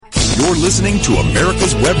You're listening to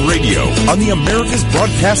America's Web Radio on the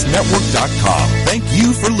AmericasBroadcastNetwork.com. Thank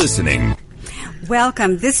you for listening.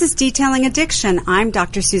 Welcome. This is Detailing Addiction. I'm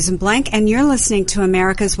Dr. Susan Blank, and you're listening to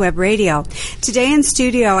America's Web Radio. Today in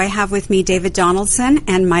studio, I have with me David Donaldson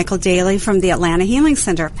and Michael Daly from the Atlanta Healing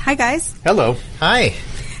Center. Hi, guys. Hello. Hi.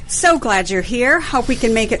 So glad you're here. Hope we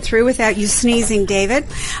can make it through without you sneezing, David.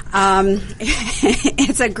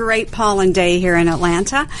 It's a great pollen day here in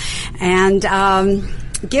Atlanta. And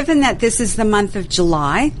given that this is the month of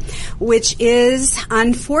July, which is,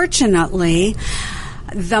 unfortunately,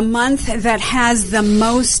 the month that has the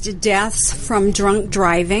most deaths from drunk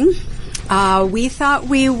driving, we thought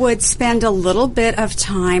we would spend a little bit of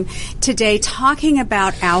time today talking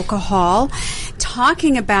about alcohol,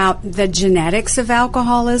 talking about the genetics of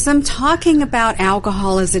alcoholism, talking about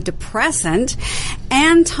alcohol as a depressant,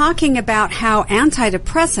 and talking about how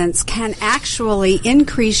antidepressants can actually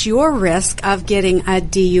increase your risk of getting a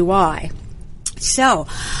DUI. So,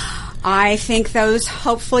 I think those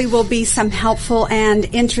hopefully will be some helpful and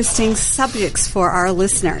interesting subjects for our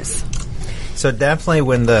listeners. So definitely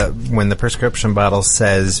when the prescription bottle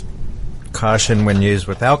says caution when used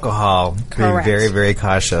with alcohol, Correct. Be very, very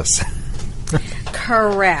cautious.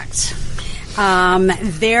 Correct.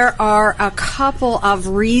 There are a couple of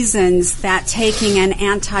reasons that taking an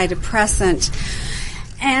antidepressant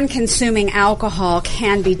and consuming alcohol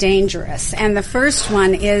can be dangerous. And the first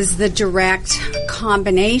one is the direct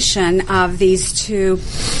combination of these two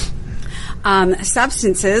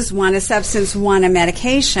substances, one a substance, one a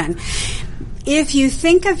medication. If you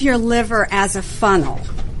think of your liver as a funnel,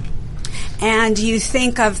 and you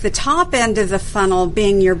think of the top end of the funnel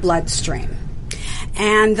being your bloodstream,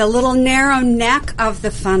 and the little narrow neck of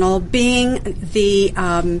the funnel being the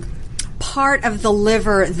part of the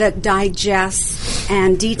liver that digests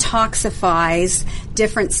and detoxifies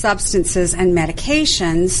different substances and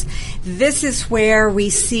medications, this is where we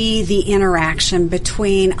see the interaction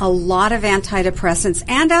between a lot of antidepressants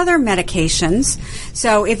and other medications.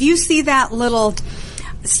 So if you see that little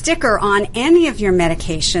sticker on any of your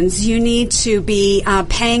medications, you need to be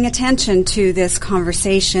paying attention to this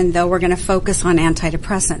conversation, though we're going to focus on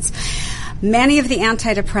antidepressants. Many of the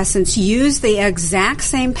antidepressants use the exact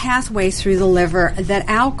same pathway through the liver that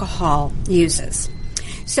alcohol uses.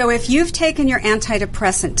 So if you've taken your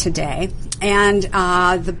antidepressant today and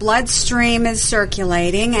the bloodstream is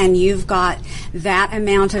circulating and you've got that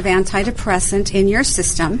amount of antidepressant in your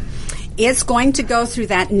system, it's going to go through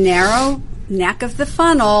that narrow neck of the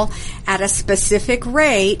funnel at a specific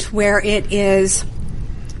rate where it is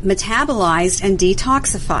metabolized and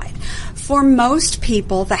detoxified. For most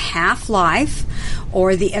people, the half-life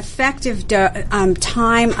or the effective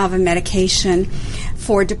time of a medication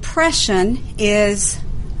for depression is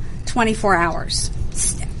 24 hours,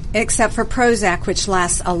 except for Prozac, which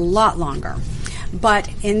lasts a lot longer. But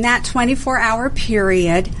in that 24-hour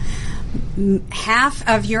period, half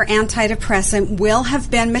of your antidepressant will have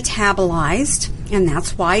been metabolized, and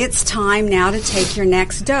that's why it's time now to take your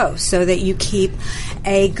next dose so that you keep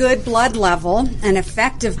a good blood level, an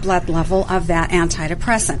effective blood level of that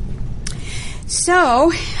antidepressant.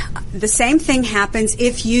 So the same thing happens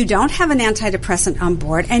if you don't have an antidepressant on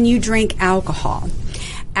board and you drink alcohol.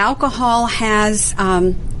 Alcohol has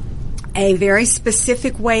a very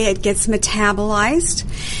specific way it gets metabolized,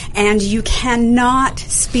 and you cannot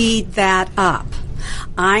speed that up.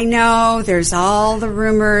 I know there's all the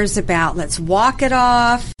rumors about let's walk it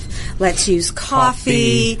off, let's use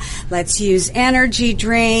coffee, let's use energy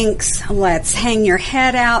drinks, let's hang your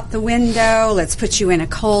head out the window, let's put you in a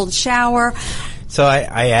cold shower. So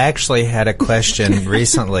I actually had a question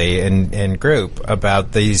recently in group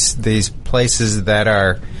about these places that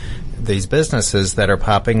are these businesses that are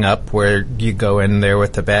popping up where you go in there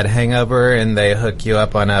with a bad hangover and they hook you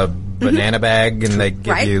up on a banana bag and they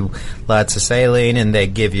give you lots of saline and they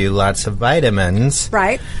give you lots of vitamins.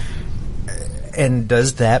 Right. And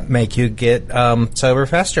does that make you get sober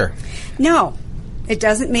faster? No, it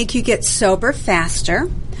doesn't make you get sober faster.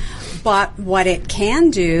 But what it can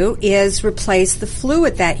do is replace the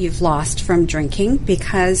fluid that you've lost from drinking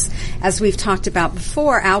because, as we've talked about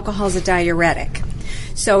before, alcohol is a diuretic.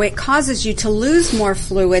 So it causes you to lose more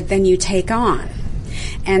fluid than you take on.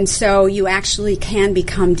 And so you actually can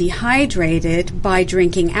become dehydrated by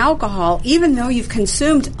drinking alcohol, even though you've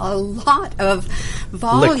consumed a lot of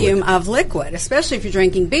volume of liquid, especially if you're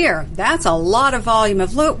drinking beer. That's a lot of volume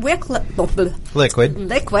of liquid.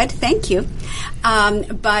 Liquid, thank you.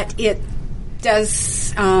 But it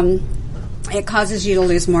does... it causes you to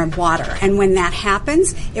lose more water. And when that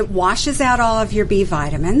happens, it washes out all of your B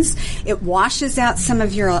vitamins. It washes out some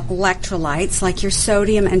of your electrolytes, like your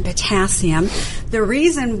sodium and potassium. The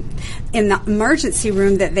reason in the emergency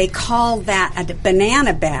room that they call that a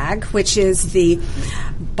banana bag, which is the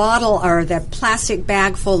bottle or the plastic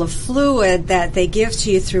bag full of fluid that they give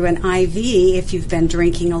to you through an IV if you've been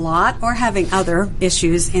drinking a lot or having other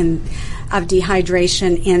issues of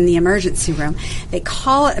dehydration in the emergency room. They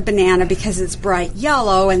call it a banana because it's bright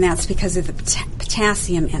yellow, and that's because of the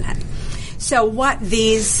potassium in it. So what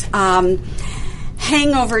these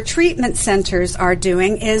hangover treatment centers are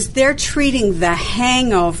doing is they're treating the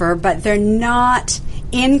hangover, but they're not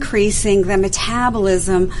increasing the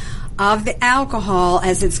metabolism of the alcohol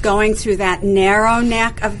as it's going through that narrow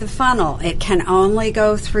neck of the funnel. It can only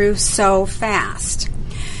go through so fast.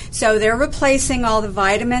 So they're replacing all the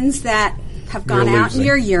vitamins that have gone out in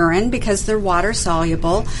your urine because they're water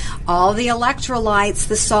soluble, all the electrolytes,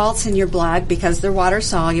 the salts in your blood because they're water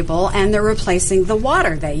soluble, and they're replacing the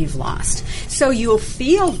water that you've lost. So you'll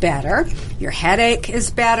feel better. Your headache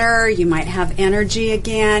is better. You might have energy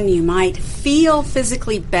again. You might feel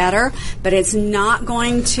physically better, but it's not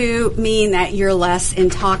going to mean that you're less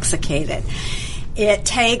intoxicated. It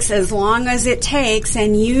takes as long as it takes,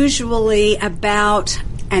 and usually about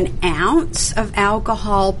an ounce of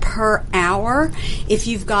alcohol per hour if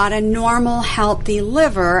you've got a normal, healthy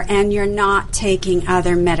liver and you're not taking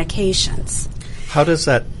other medications. How does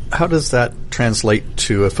that translate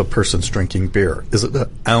to if a person's drinking beer? Is it an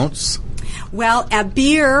ounce? Well, a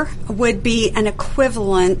beer would be an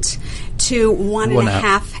equivalent to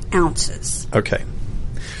 1.5 ounces. Okay.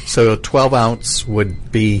 So a 12-ounce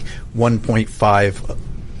would be 1.5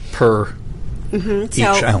 per each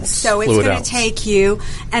ounce. So it's going to take you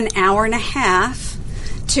an hour and a half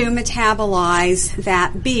to metabolize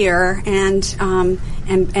that beer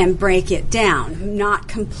and break it down. Not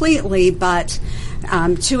completely, but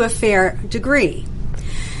to a fair degree.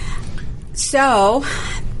 So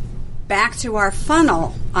back to our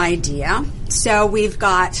funnel idea. So we've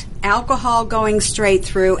got alcohol going straight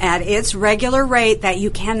through at its regular rate that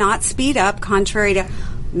you cannot speed up, contrary to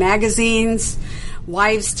magazines,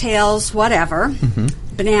 wives' tales, whatever,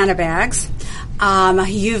 banana bags.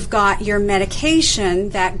 You've got your medication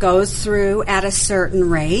that goes through at a certain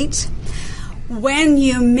rate. When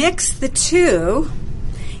you mix the two,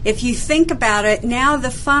 if you think about it, now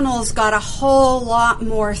the funnel's got a whole lot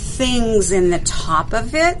more things in the top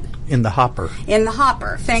of it. In the hopper. In the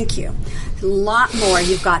hopper, thank you. A lot more.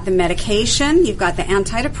 You've got the medication, you've got the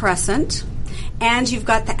antidepressant, and you've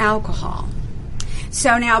got the alcohol.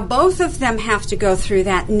 So now both of them have to go through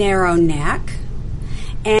that narrow neck,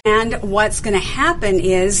 and what's going to happen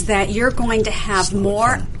is that you're going to have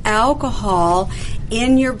more alcohol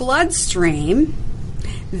in your bloodstream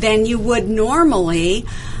than you would normally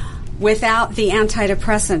without the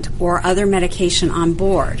antidepressant or other medication on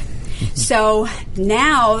board. So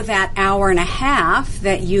now that hour and a half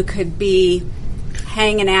that you could be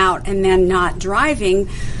hanging out and then not driving,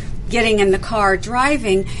 getting in the car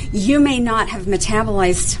driving, you may not have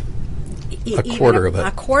metabolized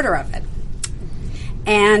a quarter of it.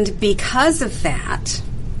 And because of that,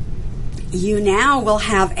 you now will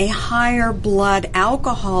have a higher blood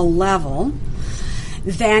alcohol level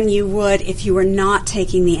than you would if you were not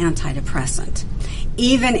taking the antidepressant.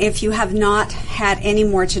 Even if you have not had any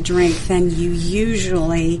more to drink than you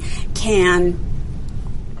usually can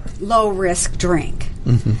low-risk drink.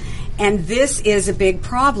 And this is a big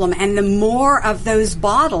problem. And the more of those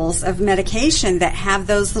bottles of medication that have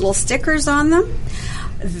those little stickers on them,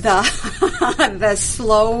 the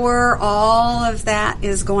slower all of that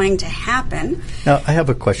is going to happen. Now, I have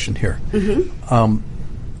a question here.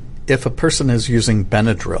 If a person is using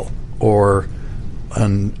Benadryl or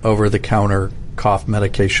an over-the-counter cough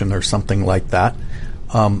medication or something like that,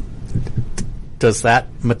 does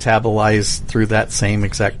that metabolize through that same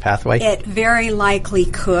exact pathway? It very likely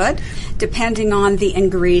could, depending on the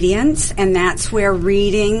ingredients, and that's where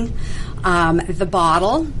reading the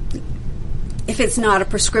bottle. If it's not a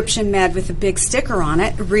prescription med with a big sticker on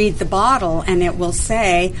it, read the bottle and it will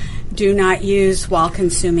say, do not use while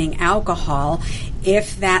consuming alcohol,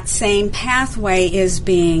 if that same pathway is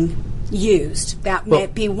being used. That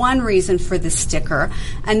might be one reason for the sticker.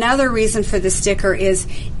 Another reason for the sticker is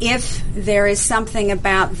if there is something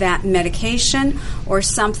about that medication or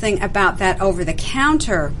something about that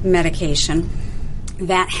over-the-counter medication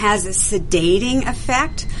that has a sedating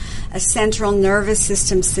effect, a central nervous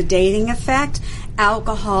system sedating effect.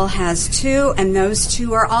 Alcohol has too, and those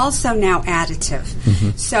two are also now additive.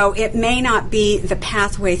 So it may not be the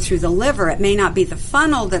pathway through the liver. It may not be the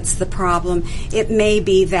funnel that's the problem. It may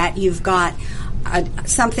be that you've got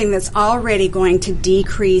something that's already going to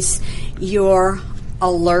decrease your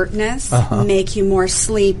alertness, make you more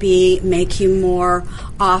sleepy, make you more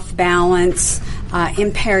off balance,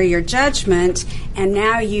 impair your judgment, and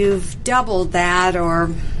now you've doubled that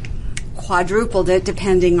or quadrupled it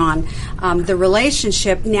depending on the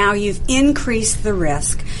relationship. Now you've increased the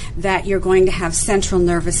risk that you're going to have central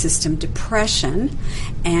nervous system depression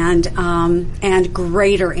and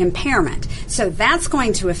greater impairment. So that's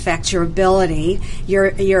going to affect your ability.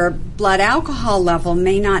 Your blood alcohol level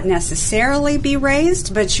may not necessarily be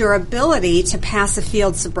raised, but your ability to pass a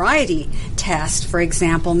field sobriety test, for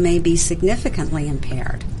example, may be significantly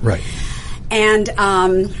impaired. Right. And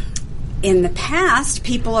in the past,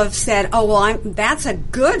 people have said, oh, well, that's a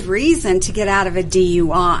good reason to get out of a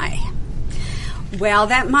DUI. Well,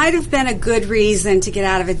 that might have been a good reason to get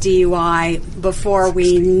out of a DUI before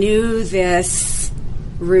we knew this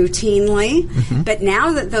routinely. Mm-hmm. But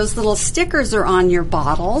now that those little stickers are on your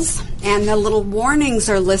bottles and the little warnings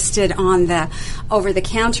are listed on the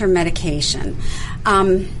over-the-counter medication,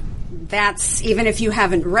 that's, even if you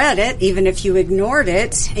haven't read it, even if you ignored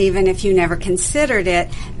it, even if you never considered it,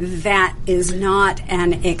 that is not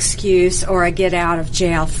an excuse or a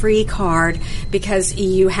get-out-of-jail-free card, because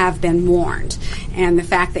you have been warned. And the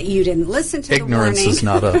fact that you didn't listen to ignorance the warning... is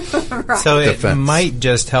not a right. So defense. It might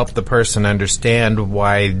just help the person understand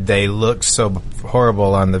why they look so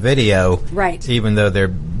horrible on the video, right, even though their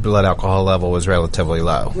blood alcohol level was relatively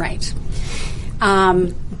low. Right.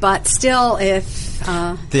 But still, if...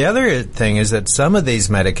 the other thing is that some of these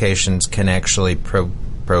medications can actually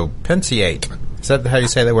propitiate. Is that how you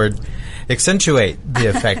say that word? Accentuate the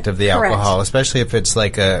effect of the alcohol, especially if it's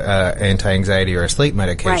like a anti-anxiety or a sleep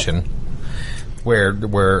medication, right,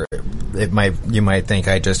 where you might think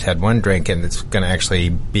I just had one drink and it's going to actually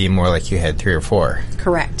be more like you had 3 or 4.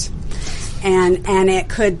 Correct. And it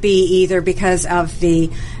could be either because of the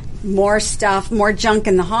more junk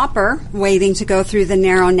in the hopper waiting to go through the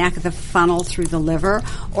narrow neck of the funnel through the liver,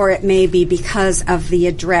 or it may be because of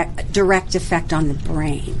the direct effect on the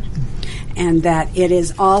brain, and that it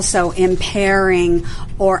is also impairing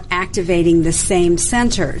or activating the same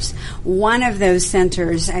centers. One of those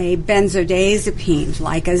centers, a benzodiazepine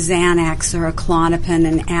like a Xanax or a Klonopin,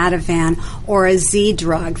 an Ativan, or a Z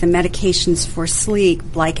drug, the medications for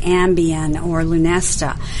sleep like Ambien or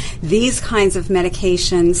Lunesta. These kinds of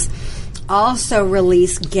medications also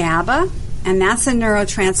release GABA, and that's a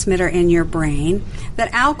neurotransmitter in your brain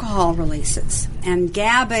that alcohol releases. And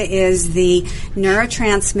GABA is the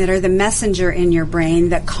neurotransmitter, the messenger in your brain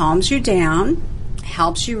that calms you down,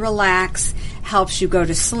 helps you relax, helps you go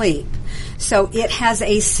to sleep. So it has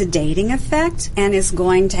a sedating effect and is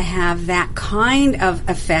going to have that kind of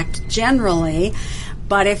effect generally.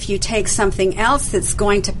 But if you take something else that's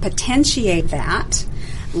going to potentiate that,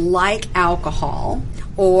 like alcohol,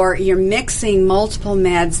 or you're mixing multiple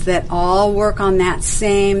meds that all work on that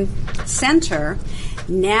same center,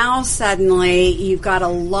 now suddenly you've got a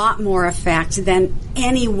lot more effect than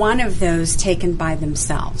any one of those taken by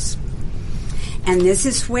themselves. And this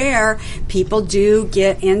is where people do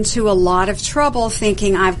get into a lot of trouble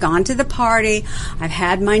thinking, I've gone to the party, I've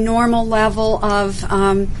had my normal level of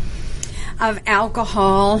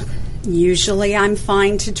alcohol, usually I'm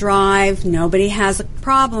fine to drive, nobody has a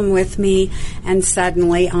problem with me, and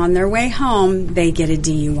suddenly on their way home they get a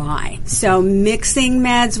DUI. So mixing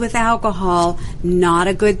meds with alcohol, not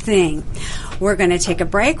a good thing. We're going to take a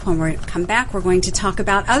break. When we come back, we're going to talk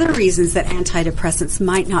about other reasons that antidepressants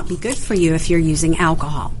might not be good for you if you're using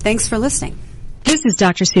alcohol. Thanks for listening. This is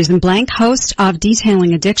Dr. Susan Blank, host of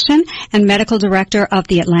Detailing Addiction and medical director of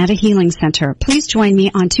the Atlanta Healing Center. Please join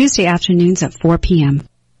me on Tuesday afternoons at 4 p.m.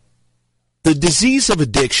 The disease of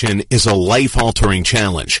addiction is a life-altering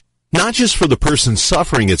challenge, not just for the person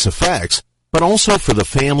suffering its effects, but also for the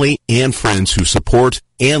family and friends who support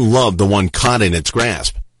and love the one caught in its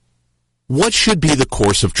grasp. What should be the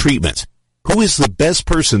course of treatment? Who is the best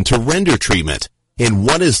person to render treatment? And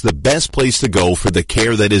what is the best place to go for the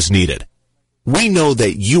care that is needed? We know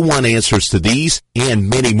that you want answers to these and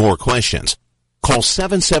many more questions. Call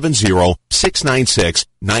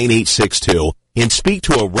 770-696-9862 and speak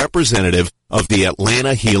to a representative of the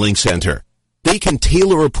Atlanta Healing Center. They can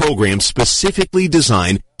tailor a program specifically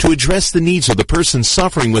designed to address the needs of the person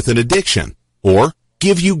suffering with an addiction, or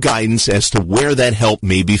give you guidance as to where that help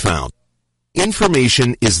may be found.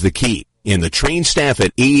 Information is the key, and the trained staff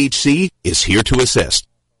at AHC is here to assist.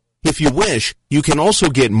 If you wish, you can also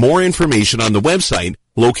get more information on the website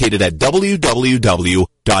located at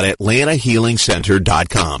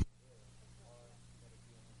www.atlantahealingcenter.com.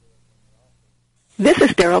 This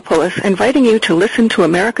is Daryl Pullis inviting you to listen to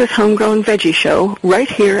America's Homegrown Veggie Show right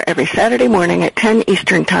here every Saturday morning at 10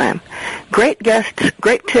 Eastern Time. Great guests,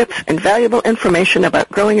 great tips, and valuable information about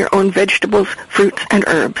growing your own vegetables, fruits, and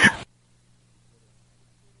herbs.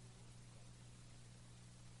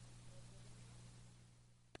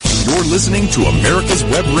 You're listening to America's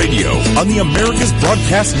Web Radio on the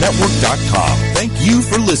AmericasBroadcastNetwork.com. Thank you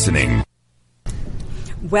for listening.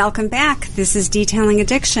 Welcome back. This is Detailing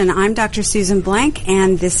Addiction. I'm Dr. Susan Blank,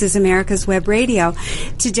 and this is America's Web Radio.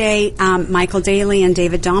 Today, Michael Daly and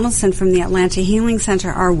David Donaldson from the Atlanta Healing Center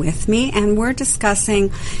are with me, and we're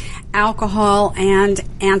discussing alcohol and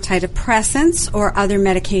antidepressants or other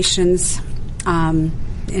medications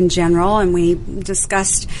in general, and we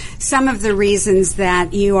discussed some of the reasons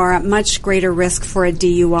that you are at much greater risk for a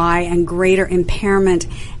DUI and greater impairment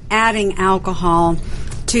adding alcohol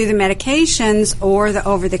to the medications or the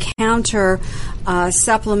over-the-counter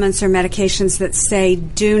supplements or medications that say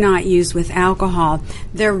do not use with alcohol.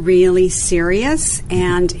 They're really serious,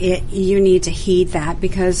 and you need to heed that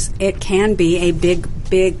because it can be a big,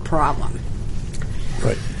 big problem.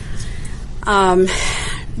 Right.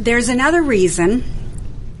 There's another reason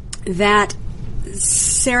that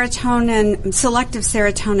selective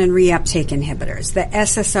serotonin reuptake inhibitors, the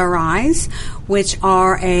SSRIs, which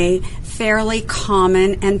are a fairly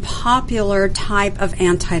common and popular type of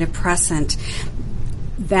antidepressant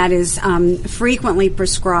that is frequently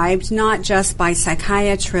prescribed not just by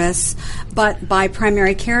psychiatrists but by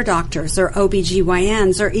primary care doctors or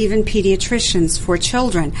OBGYNs or even pediatricians for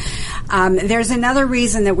children. There's another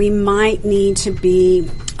reason that we might need to be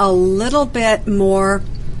a little bit more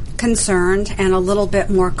concerned and a little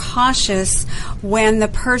bit more cautious when the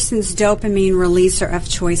person's dopamine releaser of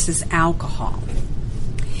choice is alcohol.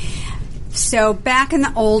 So back in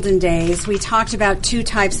the olden days, we talked about two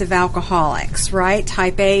types of alcoholics, right?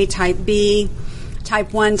 Type A, type B,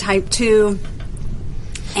 type 1, type 2.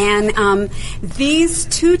 And these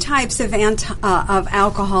two types of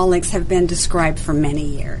alcoholics have been described for many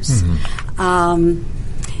years. Mm-hmm.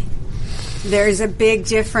 There's a big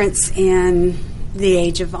difference in the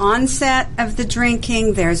age of onset of the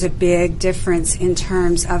drinking. There's a big difference in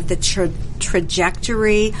terms of the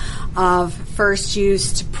trajectory of first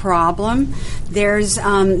use to problem. There's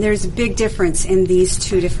a big difference in these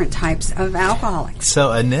two different types of alcoholics.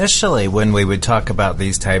 So initially, when we would talk about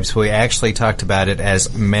these types, we actually talked about it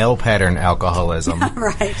as male pattern alcoholism.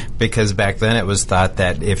 Right. Because back then it was thought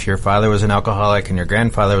that if your father was an alcoholic and your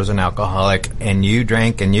grandfather was an alcoholic and you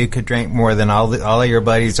drank and you could drink more than all of your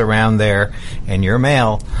buddies around there and you're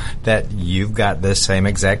male, that you've got this same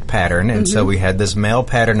exact pattern. And so we had this male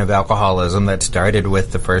pattern of alcoholism that started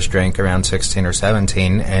with the first drink around 16 or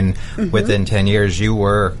 17, and within 10 years you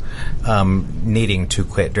were needing to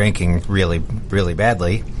quit drinking really, really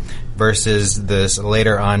badly, versus this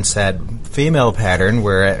later onset female pattern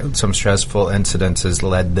where some stressful incidences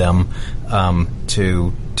led them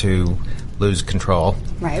to lose control.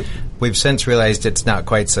 Right. We've since realized it's not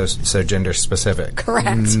quite so gender specific.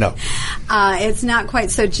 Correct. No. It's not quite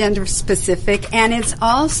so gender specific, and it's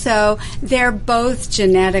also, they're both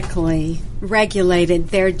genetically regulated.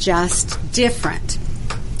 They're just different.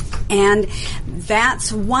 And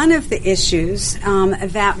that's one of the issues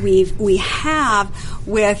that we have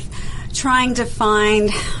with trying to find,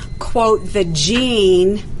 quote, the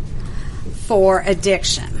gene for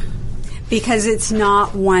addiction. Because it's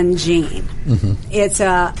not one gene. Mm-hmm. It's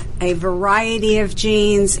a variety of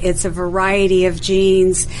genes. It's a variety of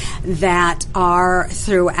genes that are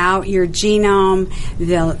throughout your genome,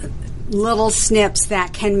 the little snips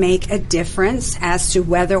that can make a difference as to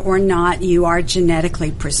whether or not you are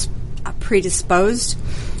genetically predisposed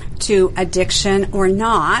to addiction or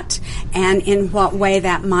not, and in what way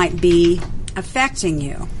that might be affecting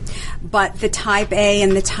you. But the type A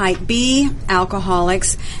and the type B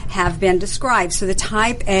alcoholics have been described. So the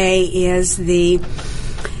type A is the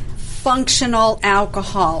functional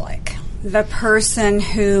alcoholic, the person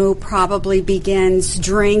who probably begins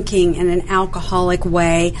drinking in an alcoholic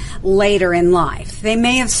way later in life. They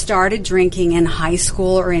may have started drinking in high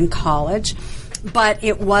school or in college, but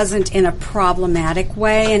it wasn't in a problematic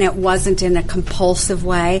way and it wasn't in a compulsive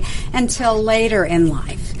way until later in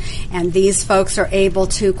life. And these folks are able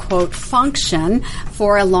to, quote, function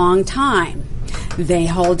for a long time. They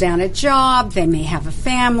hold down a job, they may have a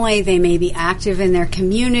family, they may be active in their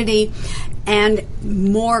community, and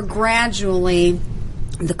more gradually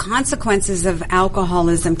the consequences of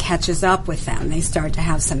alcoholism catches up with them. They start to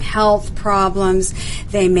have some health problems.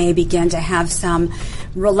 They may begin to have some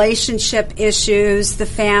relationship issues. The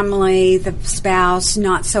family, the spouse,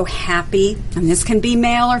 not so happy. And this can be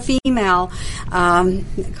male or female.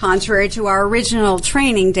 Contrary to our original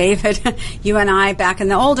training, David, you and I, back in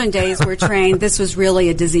the olden days, were trained this was really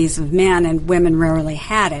a disease of men and women rarely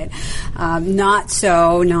had it. Not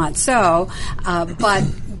so.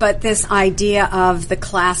 But this idea of the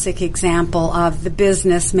classic example of the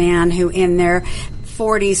businessman who in their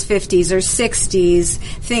 40s, 50s, or 60s,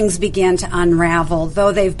 things begin to unravel,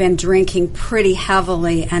 though they've been drinking pretty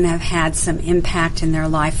heavily and have had some impact in their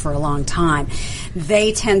life for a long time.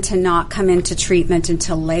 They tend to not come into treatment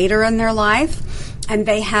until later in their life, and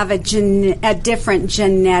they have a different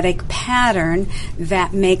genetic pattern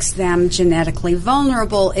that makes them genetically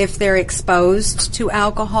vulnerable if they're exposed to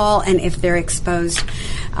alcohol and if they're exposed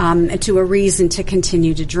to a reason to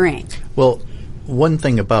continue to drink. Well, one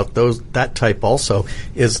thing about that type also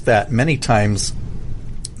is that many times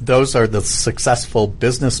those are the successful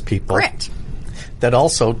business people. Correct. That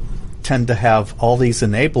also tend to have all these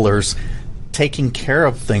enablers taking care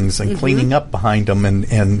of things and cleaning up behind them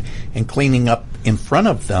and cleaning up in front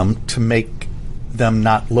of them to make them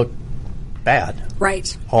not look bad.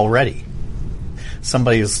 Right. Already.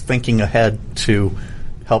 Somebody is thinking ahead to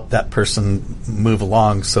help that person move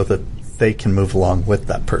along so that they can move along with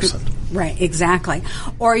that person. Right, exactly.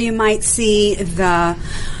 Or you might see the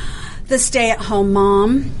stay-at-home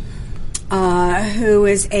mom who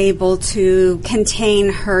is able to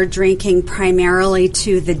contain her drinking primarily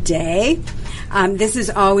to the day. This is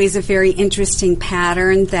always a very interesting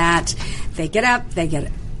pattern that they get up, they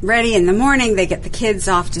get ready in the morning, they get the kids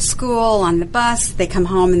off to school on the bus, they come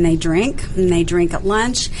home and they drink at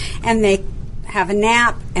lunch, and they have a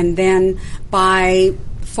nap, and then by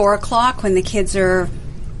 4 o'clock when the kids are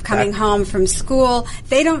coming home from school,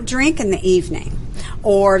 they don't drink in the evening.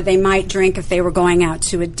 Or they might drink if they were going out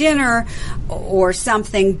to a dinner or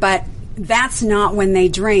something, but that's not when they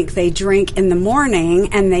drink. They drink in the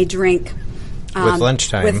morning, and they drink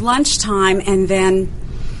with lunchtime, and then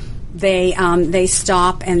they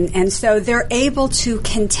stop, and so they're able to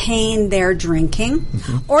contain their drinking.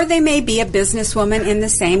 Or they may be a businesswoman in the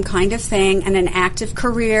same kind of thing and an active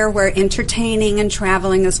career where entertaining and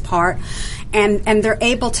traveling is part, and they're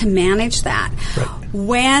able to manage that. Right.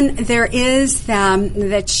 When there is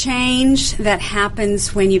the change that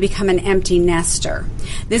happens when you become an empty nester,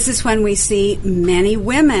 this is when we see many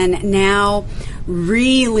women now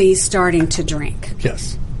really starting to drink.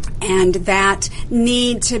 Yes. And that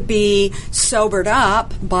need to be sobered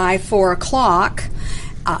up by 4 o'clock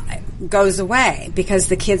goes away because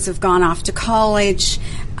the kids have gone off to college,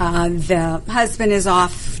 the husband is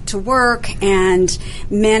off to work, and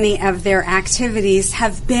many of their activities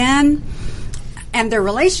have been, and their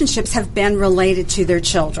relationships have been related to their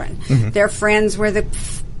children. Their friends were the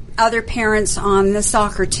other parents on the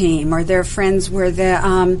soccer team, or their friends were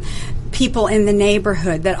the people in the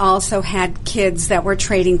neighborhood that also had kids that were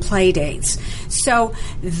trading play dates. So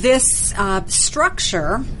this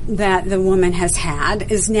structure that the woman has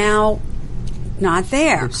had is now not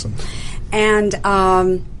there. And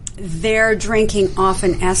their drinking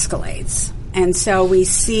often escalates. And so we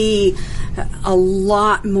see a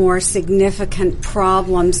lot more significant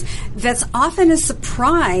problems that's often a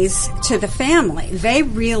surprise to the family. They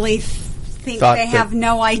really think they have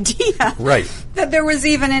no idea that there was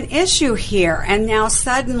even an issue here. And now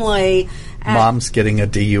suddenly mom's getting a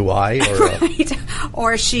DUI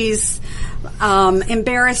or she's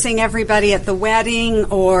embarrassing everybody at the wedding,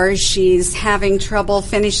 or she's having trouble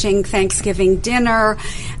finishing Thanksgiving dinner.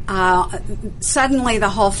 Suddenly the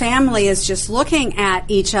whole family is just looking at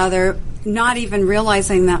each other, not even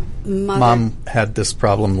realizing that mom had this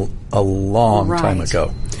problem a long time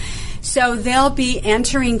ago. So they'll be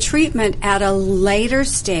entering treatment at a later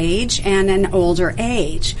stage and an older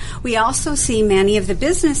age. We also see many of the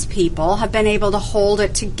business people have been able to hold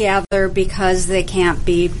it together because they can't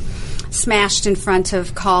be smashed in front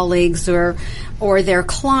of colleagues or their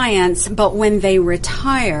clients, but when they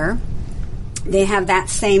retire, they have that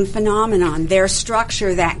same phenomenon. Their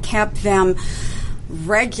structure that kept them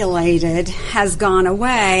regulated has gone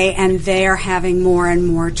away, and they're having more and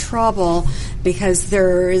more trouble because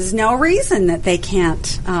there is no reason that they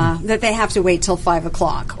can't, that they have to wait till 5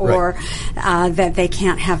 o'clock, or that they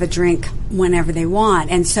can't have a drink whenever they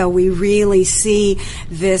want. And so we really see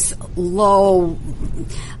this low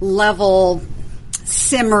level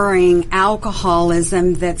simmering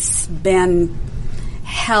alcoholism that's been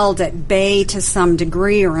held at bay to some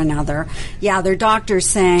degree or another. Yeah, their doctor's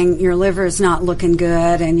saying your liver is not looking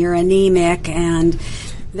good and you're anemic and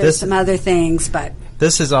there's some other things, but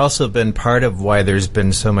this has also been part of why there's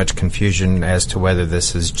been so much confusion as to whether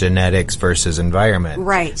this is genetics versus environment.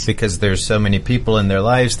 Right. Because there's so many people in their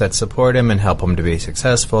lives that support them and help them to be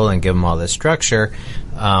successful and give them all this structure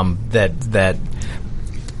that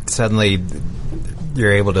suddenly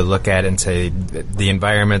you're able to look at and say the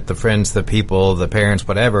environment, the friends, the people, the parents,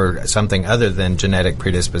 whatever, something other than genetic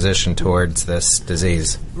predisposition towards this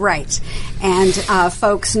disease. Right. And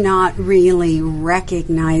folks not really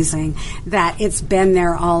recognizing that it's been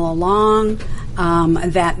there all along,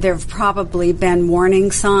 that there have probably been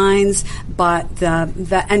warning signs, but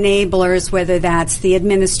the enablers, whether that's the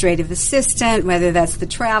administrative assistant, whether that's the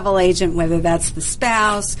travel agent, whether that's the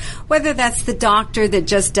spouse, whether that's the doctor that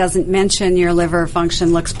just doesn't mention your liver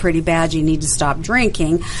function looks pretty bad, you need to stop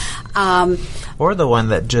drinking. Or the one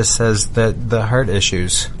that just says that the heart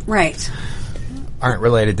issues aren't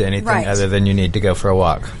related to anything other than you need to go for a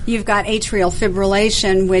walk. You've got atrial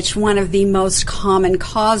fibrillation, which one of the most common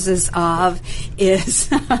causes of is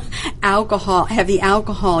heavy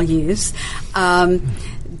alcohol use. Our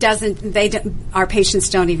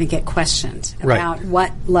patients don't even get questioned about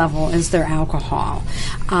what level is their alcohol,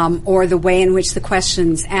 or the way in which the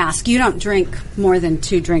questions ask. You don't drink more than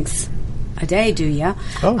 2 drinks a day, do you?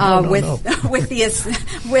 Oh, no, with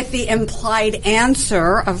the implied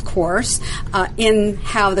answer, of course, in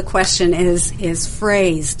how the question is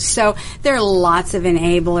phrased. So there are lots of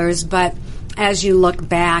enablers, but as you look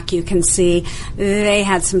back, you can see they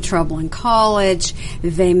had some trouble in college.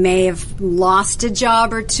 They may have lost a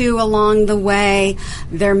job or 2 along the way.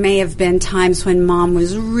 There may have been times when mom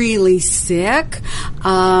was really sick.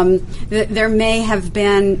 There may have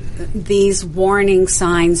been these warning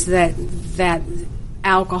signs that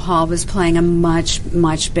alcohol was playing a much,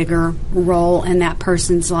 much bigger role in that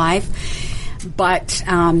person's life. But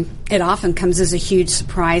it often comes as a huge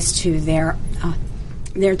surprise to their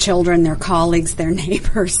children, their colleagues, their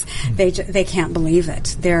neighbors. They can't believe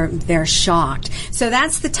it. They're shocked. So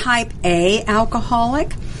that's the type A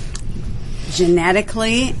alcoholic.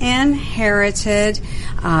 Genetically inherited,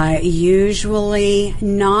 usually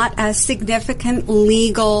not a significant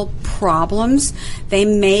legal problems. They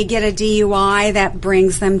may get a DUI that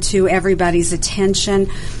brings them to everybody's attention,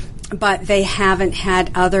 but they haven't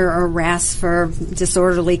had other arrests for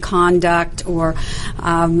disorderly conduct or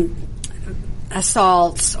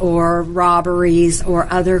assaults or robberies or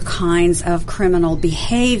other kinds of criminal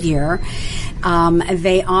behavior.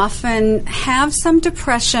 They often have some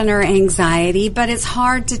depression or anxiety, but it's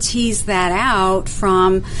hard to tease that out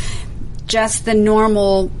from just the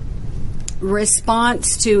normal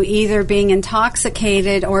response to either being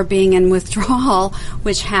intoxicated or being in withdrawal,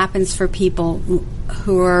 which happens for people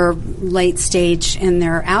who are late stage in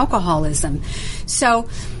their alcoholism. So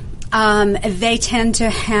they tend to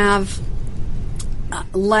have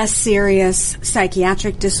less serious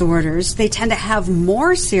psychiatric disorders. They tend to have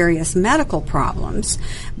more serious medical problems,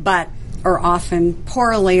 but are often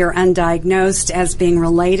poorly or undiagnosed as being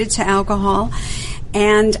related to alcohol.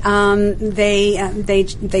 And they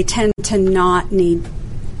tend to not need.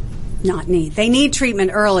 They need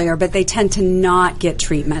treatment earlier, but they tend to not get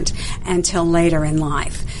treatment until later in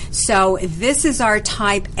life. So this is our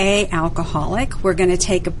type A alcoholic. We're going to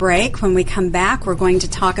take a break. When we come back, we're going to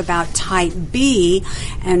talk about type B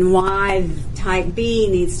and why type B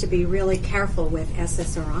needs to be really careful with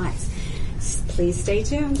SSRIs. Please stay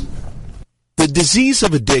tuned. The disease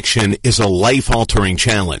of addiction is a life-altering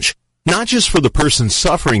challenge, not just for the person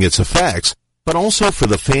suffering its effects, but also for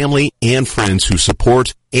the family and friends who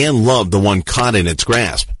support and love the one caught in its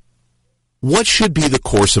grasp. What should be the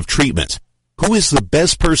course of treatment? Who is the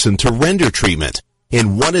best person to render treatment?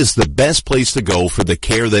 And what is the best place to go for the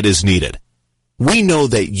care that is needed? We know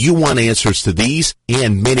that you want answers to these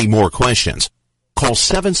and many more questions. Call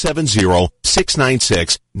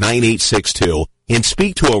 770-696-9862 and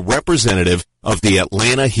speak to a representative of the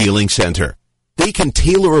Atlanta Healing Center. They can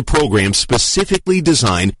tailor a program specifically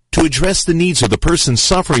designed to address the needs of the person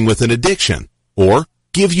suffering with an addiction, or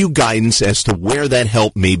give you guidance as to where that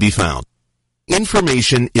help may be found.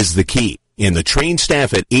 Information is the key, and the trained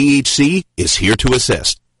staff at AHC is here to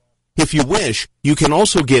assist. If you wish, you can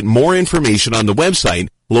also get more information on the website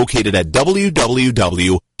located at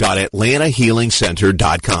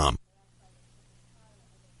www.atlantahealingcenter.com.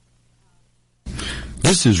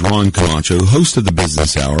 This is Ron Camacho, host of the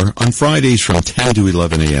Business Hour, on Fridays from 10 to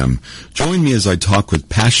 11 a.m. Join me as I talk with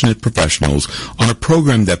passionate professionals on a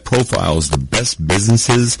program that profiles the best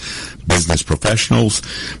businesses, business professionals,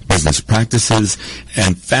 business practices,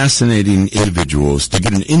 and fascinating individuals to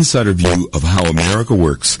get an insider view of how America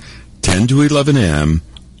works. 10 to 11 a.m.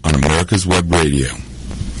 on America's Web Radio.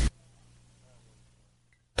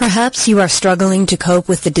 Perhaps you are struggling to cope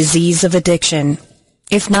with the disease of addiction.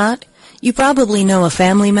 If not, you probably know a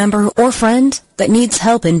family member or friend that needs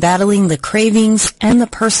help in battling the cravings and the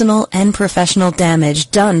personal and professional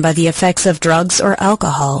damage done by the effects of drugs or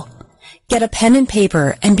alcohol. Get a pen and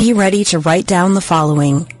paper and be ready to write down the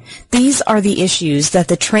following. These are the issues that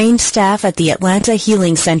the trained staff at the Atlanta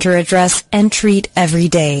Healing Center address and treat every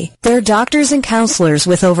day. Their doctors and counselors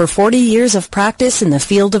with over 40 years of practice in the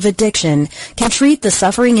field of addiction can treat the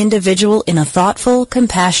suffering individual in a thoughtful,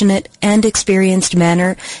 compassionate, and experienced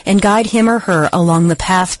manner and guide him or her along the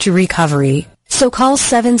path to recovery. So call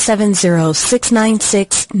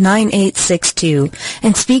 770-696-9862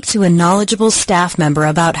 and speak to a knowledgeable staff member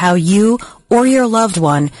about how you or your loved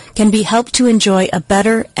one can be helped to enjoy a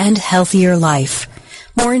better and healthier life.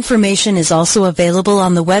 More information is also available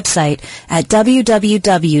on the website at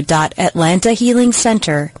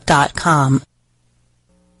www.atlantahealingcenter.com.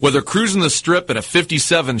 Whether cruising the strip in a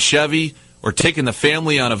 57 Chevy or taking the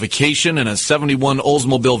family on a vacation in a 71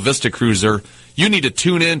 Oldsmobile Vista Cruiser, you need to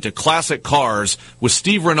tune in to Classic Cars with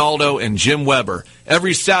Steve Ronaldo and Jim Weber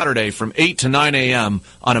every Saturday from 8 to 9 a.m.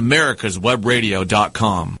 on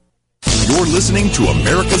americaswebradio.com. You're listening to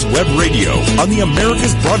America's Web Radio on the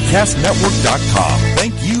americasbroadcastnetwork.com.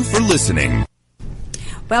 Thank you for listening.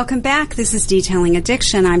 Welcome back. This is Detailing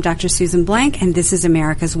Addiction. I'm Dr. Susan Blank, and this is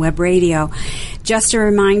America's Web Radio. Just a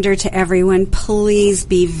reminder to everyone, please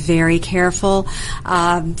be very careful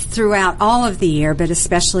throughout all of the year, but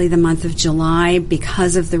especially the month of July,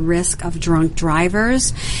 because of the risk of drunk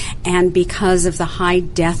drivers and because of the high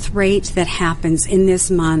death rate that happens in this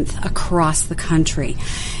month across the country.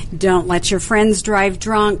 Don't let your friends drive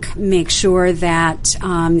drunk. Make sure that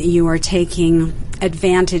you are taking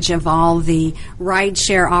advantage of all the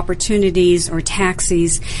rideshare opportunities or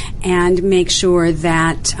taxis, and make sure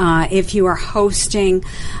that if you are hosting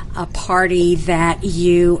a party that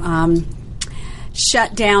you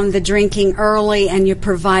shut down the drinking early and you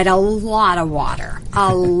provide a lot of water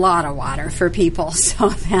for people so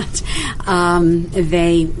that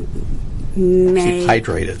they may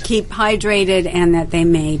keep hydrated and that they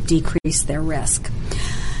may decrease their risk.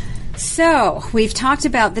 So, we've talked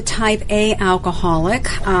about the type A alcoholic,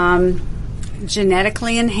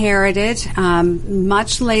 genetically inherited,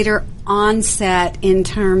 much later onset in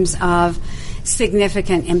terms of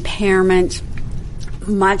significant impairment,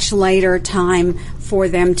 much later time for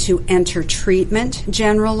them to enter treatment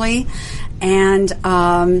generally, and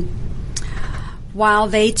while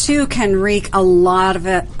they too can wreak a lot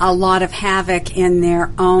of havoc in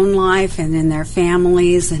their own life and in their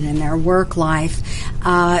families and in their work life,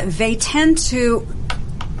 they tend to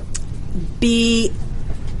be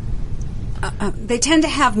they tend to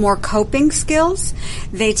have more coping skills.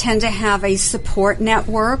 They tend to have a support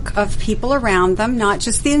network of people around them, not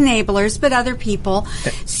just the enablers, but other people.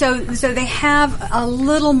 So they have a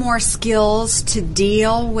little more skills to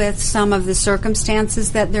deal with some of the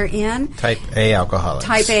circumstances that they're in. Type A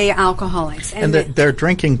alcoholics. And their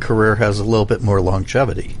drinking career has a little bit more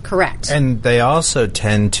longevity. Correct. And they also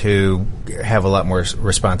tend to have a lot more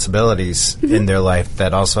responsibilities in their life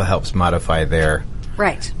that also helps modify their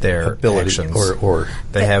ability actions. or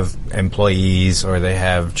they have employees or they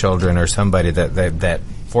have children or somebody that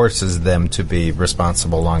forces them to be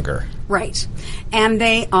responsible longer. Right. And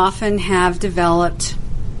they often have developed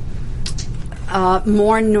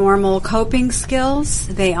more normal coping skills.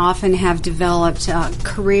 They often have developed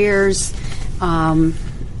careers.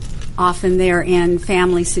 Often they're in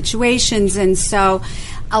family situations, and so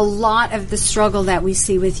a lot of the struggle that we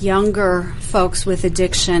see with younger folks with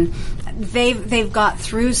addiction, they've got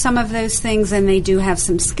through some of those things, and they do have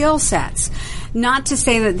some skill sets. Not to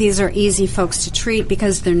say that these are easy folks to treat,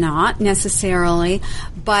 because they're not necessarily,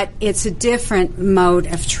 but it's a different mode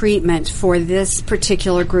of treatment for this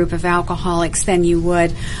particular group of alcoholics than you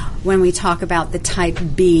would when we talk about the type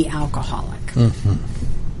B alcoholic. Mm-hmm.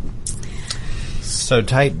 So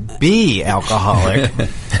type B alcoholic,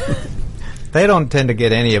 they don't tend to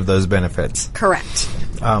get any of those benefits. Correct.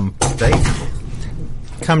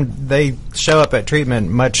 They show up at treatment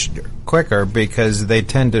much quicker because they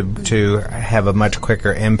tend to have a much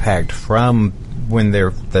quicker impact from when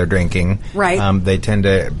they're drinking. Right. They tend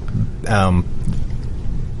to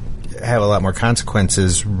have a lot more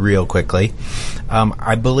consequences real quickly.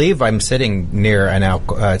 I believe I'm sitting near an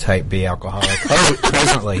type B alcoholic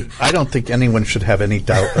presently. I don't think anyone should have any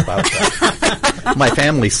doubt about that. My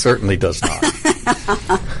family certainly does not.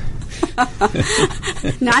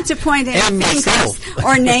 Not to point any fingers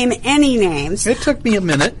or name any names. It took me a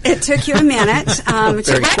minute. It took you a minute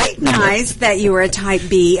to recognize that you were a type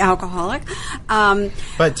B alcoholic.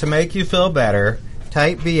 But to make you feel better,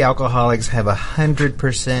 type B alcoholics have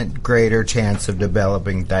 100% greater chance of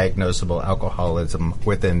developing diagnosable alcoholism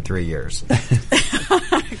within 3 years.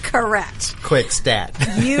 Correct. Quick stat.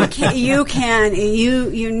 You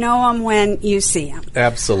know them when you see them.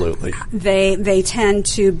 Absolutely. They tend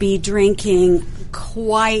to be drinking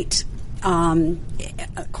quite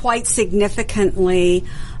quite significantly,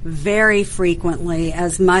 very frequently,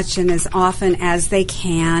 as much and as often as they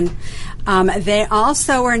can. They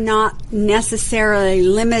also are not necessarily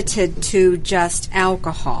limited to just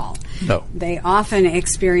alcohol. No. They often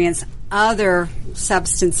experience other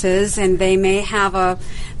substances, and they may have a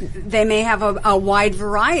wide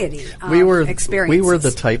variety of experiences. We were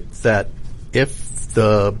the type that if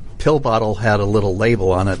the pill bottle had a little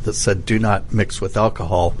label on it that said "Do not mix with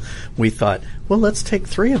alcohol," we thought, well, let's take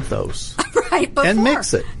 3 of those right before. and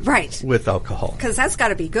mix it right with alcohol, because that's got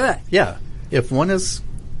to be good. Yeah, if 1 is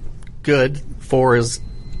good, 4 is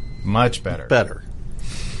much better.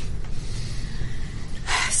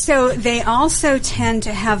 So they also tend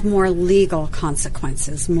to have more legal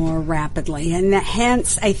consequences more rapidly, and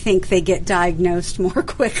hence I think they get diagnosed more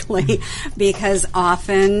quickly because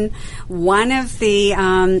often one of the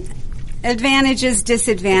advantages,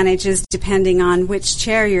 disadvantages, depending on which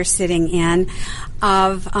chair you're sitting in,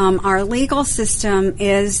 of our legal system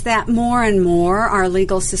is that more and more our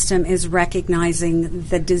legal system is recognizing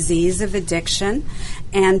the disease of addiction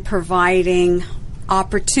and providing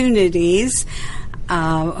opportunities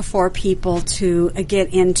for people to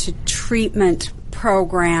get into treatment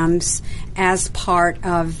programs as part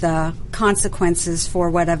of the consequences for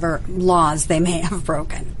whatever laws they may have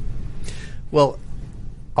broken. Well,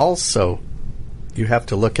 also, you have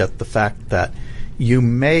to look at the fact that you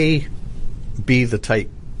may be the type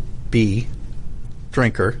B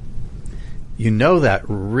drinker. You know that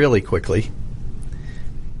really quickly.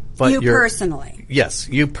 But you personally. Yes,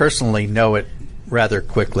 you personally know it rather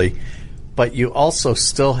quickly. But you also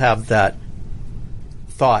still have that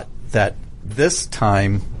thought that this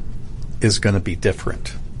time is going to be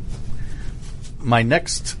different. My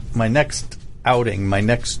next outing, my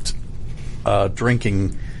next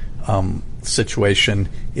drinking situation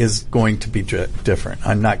is going to be different.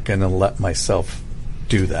 I'm not going to let myself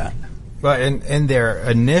do that. Well, in their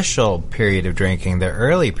initial period of drinking, their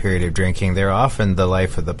early period of drinking, they're often the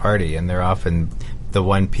life of the party, and they're often the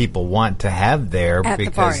one people want to have there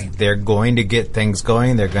because they're going to get things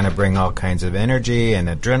going. They're going to bring all kinds of energy and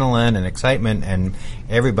adrenaline and excitement, and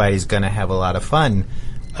everybody's going to have a lot of fun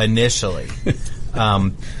initially.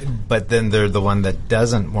 But then they're the one that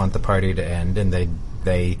doesn't want the party to end, and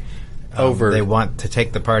they want to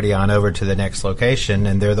take the party on over to the next location,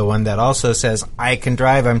 and they're the one that also says, "I can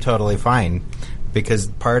drive. I'm totally fine," because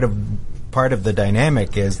part of the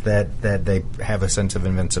dynamic is that they have a sense of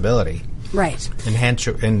invincibility. Right. And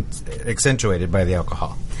accentuated by the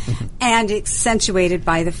alcohol. And accentuated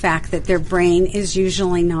by the fact that their brain is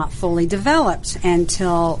usually not fully developed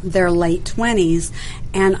until their late 20s,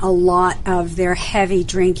 and a lot of their heavy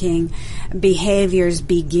drinking behaviors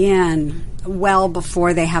begin well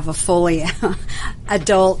before they have a fully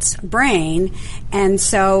adult brain, and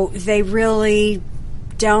so they really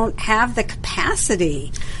don't have the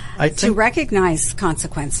capacity to recognize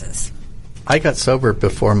consequences. I got sober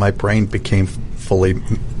before my brain became fully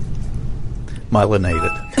myelinated.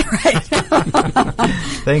 Right.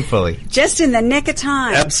 Thankfully. Just in the nick of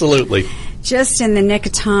time. Absolutely. Just in the nick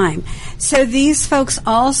of time. So these folks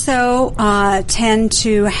also tend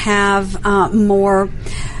to have more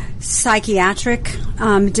psychiatric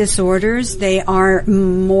disorders. They are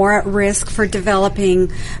more at risk for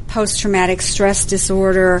developing post-traumatic stress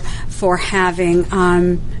disorder, for having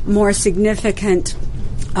more significant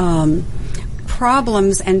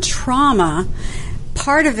problems and trauma.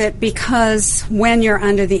 Part of it because when you're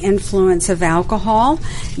under the influence of alcohol,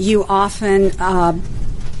 you often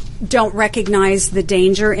don't recognize the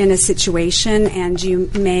danger in a situation, and you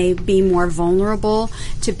may be more vulnerable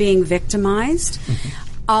to being victimized. Mm-hmm.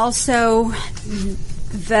 Also,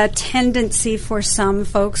 the tendency for some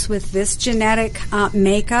folks with this genetic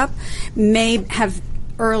makeup may have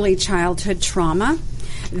early childhood trauma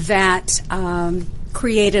that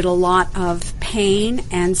created a lot of pain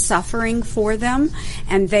and suffering for them,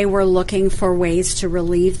 and they were looking for ways to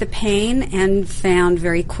relieve the pain and found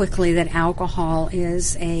very quickly that alcohol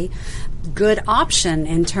is a good option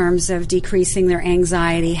in terms of decreasing their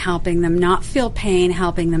anxiety, helping them not feel pain,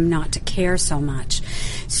 helping them not to care so much.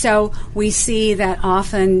 So we see that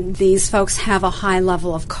often these folks have a high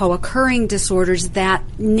level of co-occurring disorders that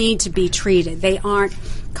need to be treated. They aren't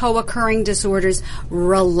co-occurring disorders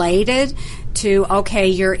related to, okay,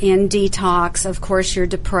 you're in detox, of course you're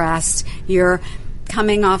depressed, you're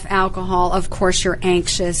coming off alcohol, of course you're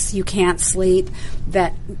anxious, you can't sleep,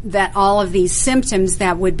 that all of these symptoms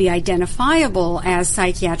that would be identifiable as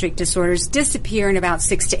psychiatric disorders disappear in about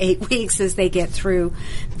 6 to 8 weeks as they get through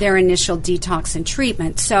their initial detox and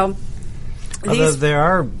treatment. So although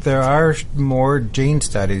there are more gene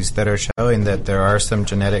studies that are showing that there are some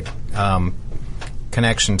genetic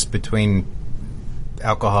connections between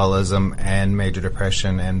alcoholism and major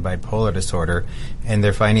depression and bipolar disorder, and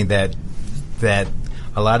they're finding that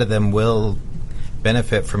a lot of them will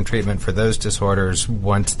benefit from treatment for those disorders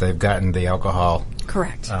once they've gotten the alcohol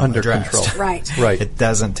under addressed. control. Right. It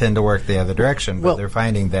doesn't tend to work the other direction, but they're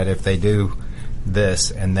finding that if they do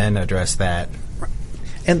this and then address that.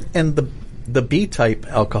 And the B-type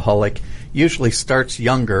alcoholic usually starts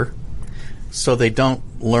younger, so they don't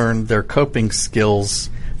learn their coping skills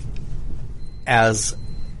as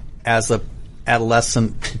a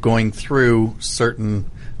adolescent going through certain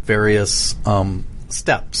various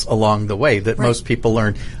steps along the way that most people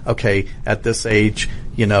learn. Okay, at this age,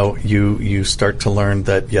 you start to learn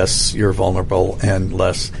that yes, you're vulnerable and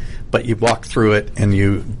less, but you walk through it and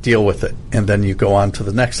you deal with it, and then you go on to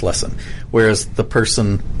the next lesson. Whereas the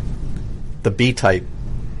person, the B-type,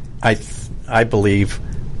 I believe,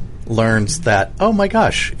 learns that, oh my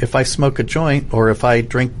gosh, if I smoke a joint or if I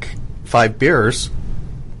drink 5 beers,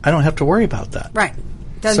 I don't have to worry about that. Right.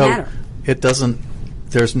 Doesn't matter. It doesn't,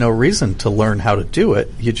 there's no reason to learn how to do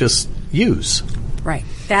it. You just use. Right.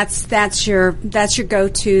 That's your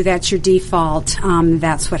go-to. That's your default.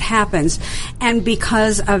 That's what happens. And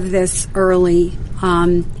because of this early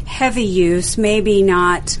heavy use, maybe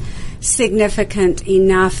not significant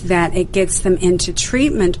enough that it gets them into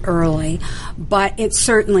treatment early, but it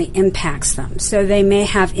certainly impacts them. So they may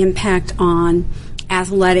have impact on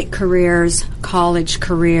athletic careers, college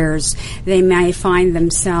careers. They may find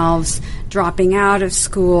themselves dropping out of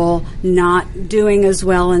school, not doing as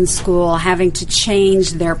well in school, having to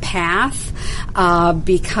change their path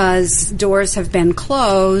because doors have been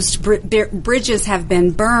closed, bridges have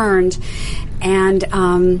been burned, and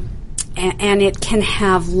it can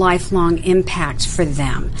have lifelong impact for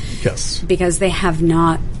them. Yes. Because they have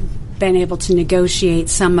not been able to negotiate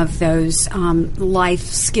some of those life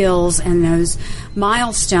skills and those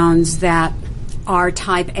milestones that our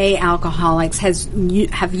type A alcoholics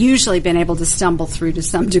have usually been able to stumble through to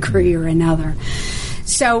some degree or another.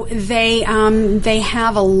 So they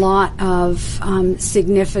have a lot of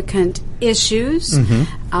significant issues.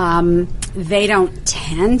 Mm-hmm. They don't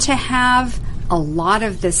tend to have a lot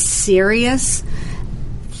of the serious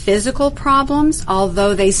physical problems,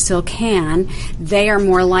 although they still can. They are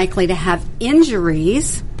more likely to have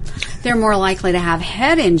injuries. They're more likely to have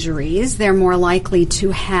head injuries. They're more likely to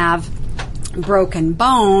have broken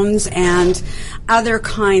bones and other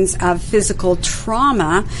kinds of physical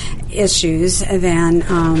trauma issues than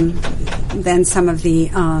some of the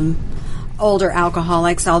older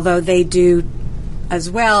alcoholics, although they do as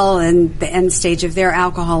well. In the end stage of their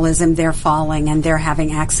alcoholism, they're falling and they're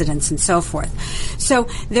having accidents and so forth. So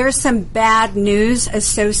there's some bad news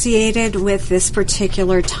associated with this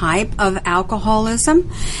particular type of alcoholism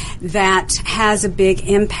that has a big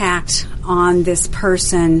impact on this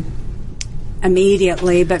person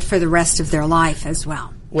immediately, but for the rest of their life as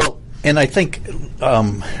well. Well, and I think,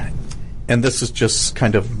 and this is just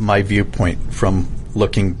kind of my viewpoint from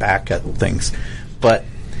looking back at things, but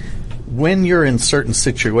when you're in certain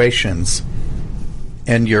situations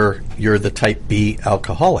and you're the type B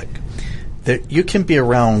alcoholic, that you can be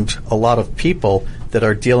around a lot of people that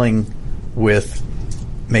are dealing with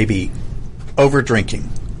maybe over drinking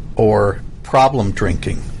or problem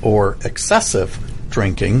drinking or excessive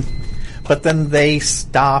drinking, but then they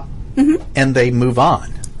stop and they move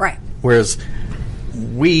on. Right. Whereas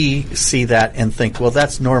we see that and think, well,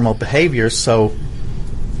 that's normal behavior, so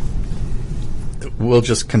we'll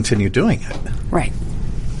just continue doing it. Right.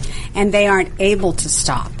 And they aren't able to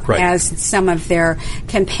stop, right, as some of their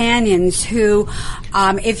companions who,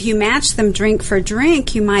 if you match them drink for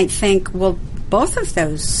drink, you might think, well, both of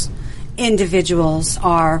those individuals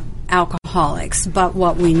are alcoholics. But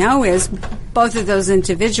what we know is both of those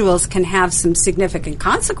individuals can have some significant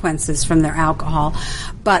consequences from their alcohol,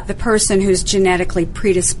 but the person who's genetically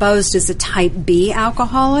predisposed as a type B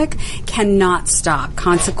alcoholic cannot stop.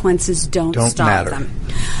 Consequences don't stop matter. them.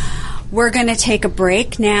 We're going to take a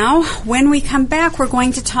break now. When we come back, we're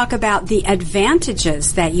going to talk about the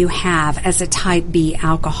advantages that you have as a type B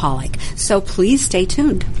alcoholic. So please stay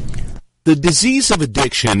tuned. The disease of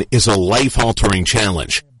addiction is a life-altering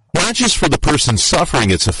challenge, not just for the person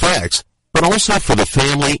suffering its effects, but also for the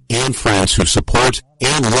family and friends who support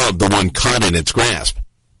and love the one caught in its grasp.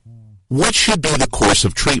 What should be the course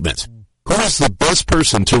of treatment? Who is the best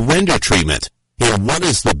person to render treatment? And what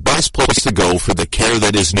is the best place to go for the care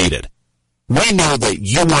that is needed? We know that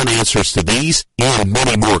you want answers to these and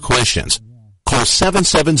many more questions. Call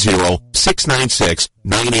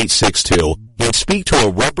 770-696-9862 and speak to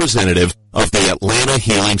a representative of the Atlanta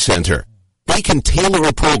Healing Center. They can tailor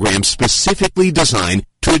a program specifically designed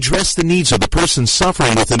to address the needs of the person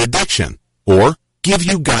suffering with an addiction, or give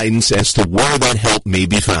you guidance as to where that help may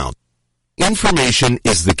be found. Information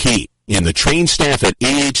is the key, and the trained staff at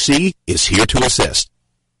AHC is here to assist.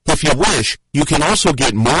 If you wish, you can also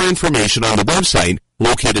get more information on the website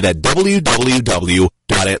located at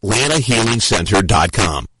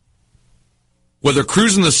www.atlantahealingcenter.com. Whether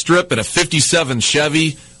cruising the strip in a 57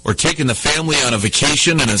 Chevy or taking the family on a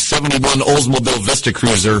vacation in a 71 Oldsmobile Vista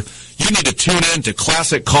Cruiser, you need to tune in to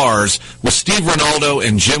Classic Cars with Steve Ronaldo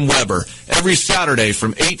and Jim Weber every Saturday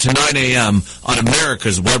from 8 to 9 a.m. on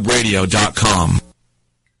americaswebradio.com.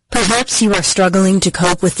 Perhaps you are struggling to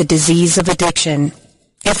cope with the disease of addiction.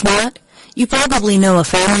 If not, you probably know a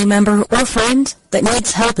family member or friend that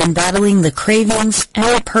needs help in battling the cravings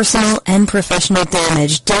and the personal and professional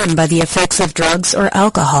damage done by the effects of drugs or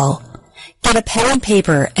alcohol. Get a pen and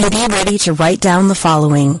paper and be ready to write down the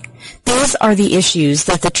following. These are the issues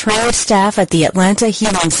that the trained staff at the Atlanta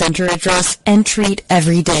Healing Center address and treat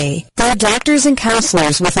every day. Their doctors and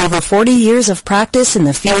counselors with over 40 years of practice in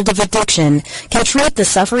the field of addiction can treat the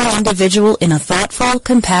suffering individual in a thoughtful,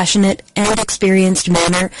 compassionate, and experienced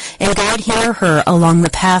manner and guide him or her along the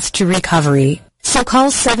path to recovery. So call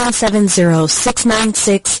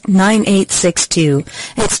 770-696-9862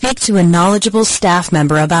 and speak to a knowledgeable staff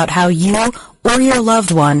member about how you or your loved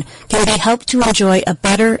one can be helped to enjoy a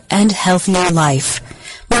better and healthier life.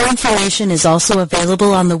 More information is also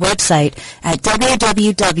available on the website at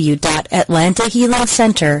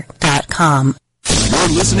www.atlantahealingcenter.com. You're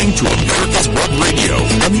listening to America's Web Radio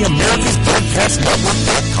on the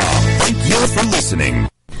AmericasBroadcastNetwork.com. Thank you for listening.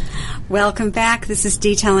 Welcome back. This is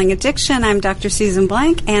Detailing Addiction. I'm Dr. Susan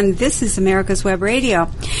Blank, and this is America's Web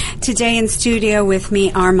Radio. Today in studio with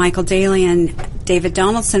me are Michael Daly and David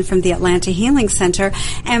Donaldson from the Atlanta Healing Center,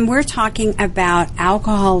 and we're talking about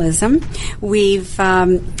alcoholism. We've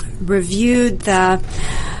reviewed the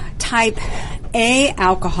type A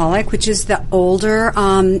alcoholic, which is the older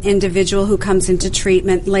individual who comes into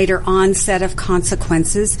treatment, later onset of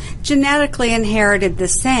consequences, genetically inherited the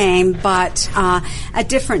same, but a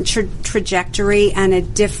different trajectory and a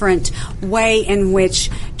different way in which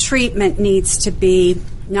treatment needs to be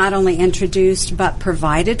not only introduced but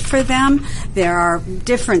provided for them. There are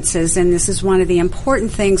differences, and this is one of the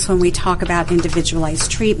important things when we talk about individualized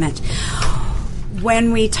treatment.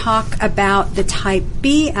 When we talk about the type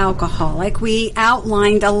B alcoholic, we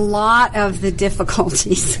outlined a lot of the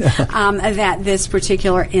difficulties that this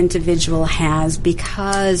particular individual has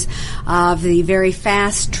because of the very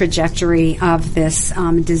fast trajectory of this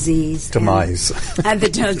disease. Demise.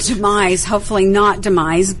 The demise, hopefully not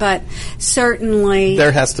demise, but certainly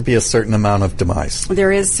there has to be a certain amount of demise.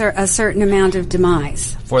 There is a certain amount of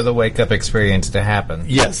demise. For the wake-up experience to happen.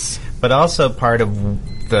 Yes. But also part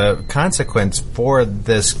of the consequence for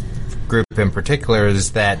this group in particular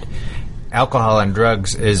is that alcohol and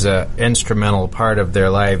drugs is an instrumental part of their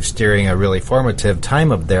lives during a really formative time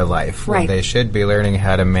of their life, right, where they should be learning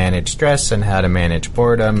how to manage stress and how to manage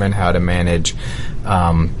boredom and how to manage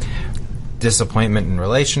disappointment in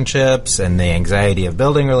relationships and the anxiety of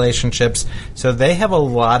building relationships. So they have a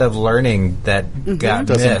lot of learning that got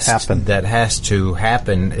missed that has to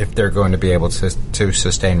happen if they're going to be able to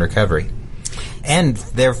sustain recovery. And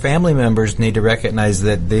their family members need to recognize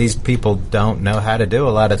that these people don't know how to do a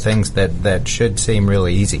lot of things that should seem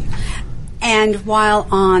really easy. And while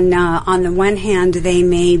on the one hand they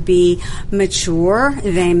may be mature,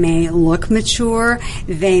 they may look mature,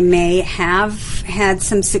 they may have had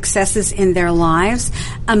some successes in their lives,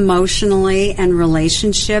 emotionally and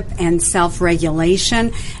relationship and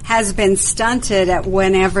self-regulation has been stunted at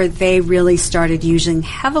whenever they really started using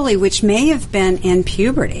heavily, which may have been in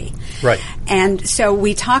puberty. Right. And so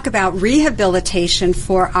we talk about rehabilitation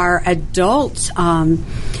for our adult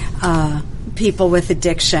people with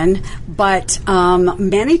addiction, but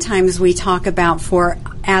many times we talk about for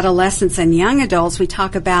adolescents and young adults, we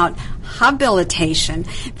talk about habilitation,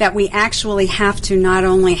 that we actually have to not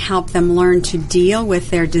only help them learn to deal with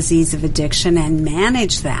their disease of addiction and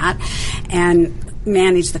manage that and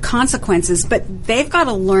manage the consequences, but they've got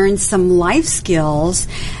to learn some life skills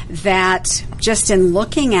that just in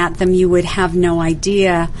looking at them you would have no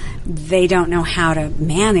idea they don't know how to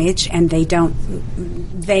manage, and they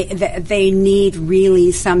need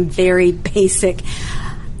really some very basic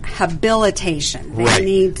habilitation. They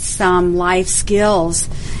need some life skills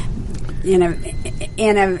in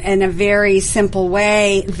a very simple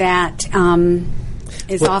way that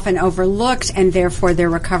is often overlooked, and therefore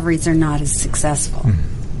their recoveries are not as successful.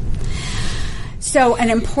 So an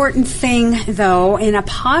important thing, though, in a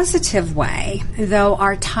positive way, though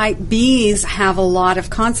our type Bs have a lot of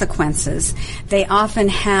consequences, they often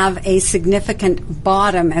have a significant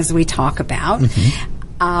bottom, as we talk about,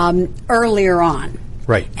 earlier on.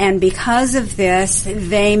 Right. And because of this,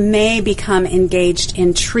 they may become engaged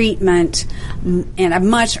in treatment in a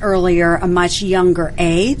much earlier, a much younger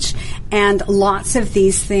age. And lots of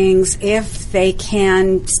these things, if they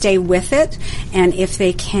can stay with it and if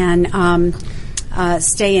they can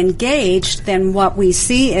stay engaged, then what we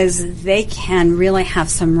see is they can really have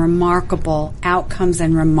some remarkable outcomes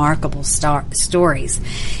and remarkable stories.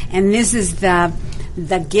 And this is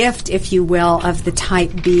the gift, if you will, of the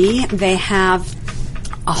type B. They have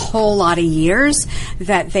a whole lot of years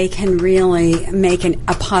that they can really make a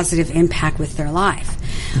positive impact with their life.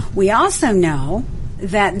 We also know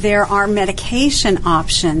that there are medication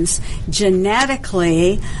options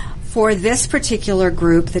genetically for this particular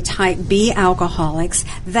group, the type B alcoholics,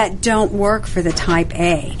 that don't work for the type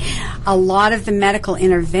A. A lot of the medical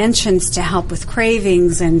interventions to help with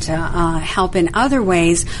cravings and to help in other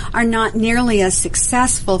ways are not nearly as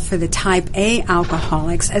successful for the type A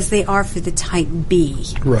alcoholics as they are for the type B.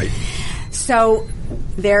 Right. So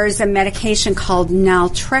there's a medication called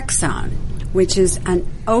naltrexone, which is an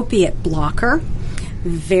opiate blocker,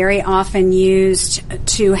 very often used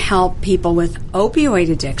to help people with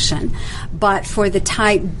opioid addiction. But for the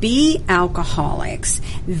type B alcoholics,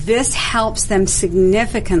 this helps them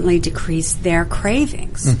significantly decrease their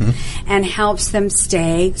cravings and helps them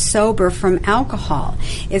stay sober from alcohol.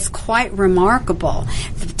 It's quite remarkable.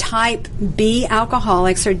 The type B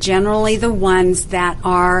alcoholics are generally the ones that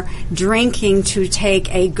are drinking to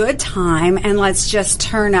take a good time and let's just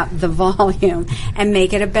turn up the volume and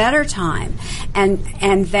make it a better time.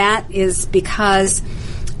 And that is because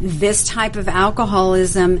this type of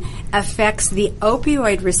alcoholism affects the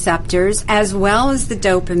opioid receptors as well as the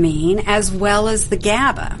dopamine as well as the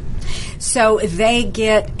GABA. So they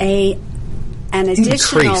get an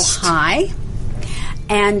additional high.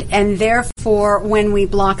 And therefore, when we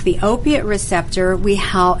block the opiate receptor, we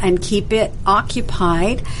help and keep it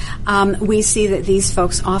occupied. We see that these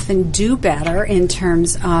folks often do better in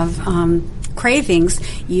terms of cravings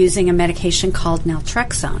using a medication called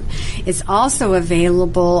naltrexone. It's also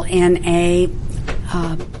available in a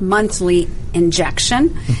monthly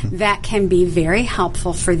injection that can be very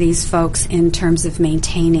helpful for these folks in terms of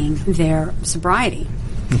maintaining their sobriety.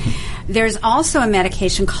 There's also a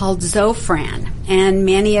medication called Zofran, and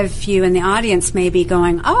many of you in the audience may be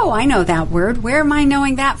going, oh, I know that word. Where am I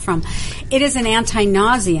knowing that from? It is an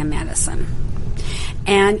anti-nausea medicine,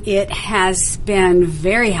 and it has been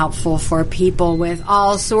very helpful for people with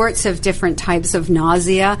all sorts of different types of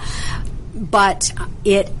nausea, but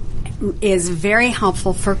it is very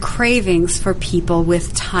helpful for cravings for people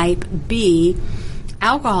with type B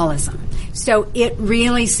alcoholism. So it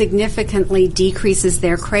really significantly decreases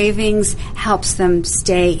their cravings, helps them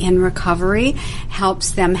stay in recovery,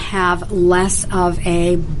 helps them have less of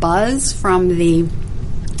a buzz from the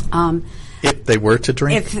if they were to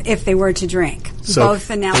drink. If they were to drink. So both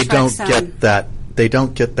the naltrexone, they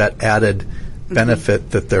don't get that added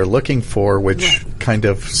benefit that they're looking for, which kind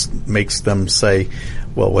of makes them say,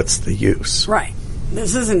 well, what's the use? Right.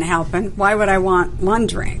 This isn't helping. Why would I want one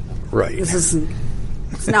drink? Right.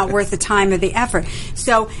 It's not worth the time or the effort.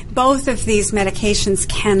 So both of these medications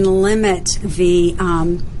can limit the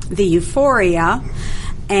euphoria,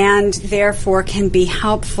 and therefore can be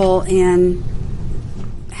helpful in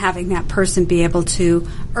having that person be able to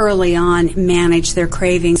early on manage their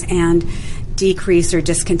cravings and decrease or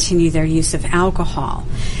discontinue their use of alcohol.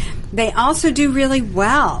 They also do really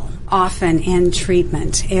well often in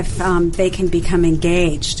treatment if they can become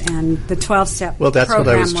engaged, and the 12-step well, that's program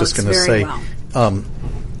what I was just going to say. Well.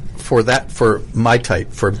 For my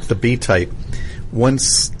type, for the B type,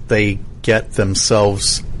 once they get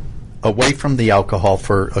themselves away from the alcohol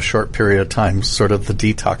for a short period of time, sort of the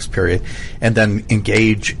detox period, and then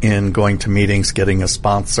engage in going to meetings, getting a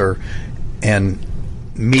sponsor, and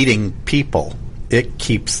meeting people, it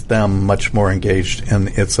keeps them much more engaged, and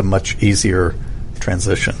it's a much easier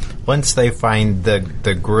transition. Once they find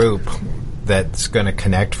the group that's going to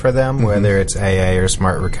connect for them, whether it's AA or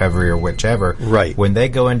Smart Recovery or whichever, right, when they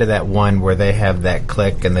go into that one where they have that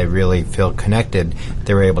click and they really feel connected,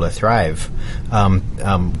 they're able to thrive.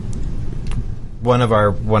 One of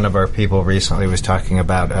our people recently was talking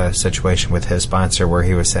about a situation with his sponsor where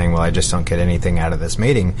he was saying, well, I just don't get anything out of this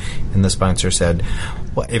meeting. And the sponsor said,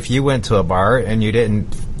 well, if you went to a bar and you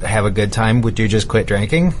didn't have a good time, would you just quit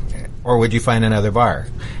drinking? Or would you find another bar?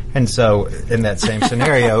 And so, in that same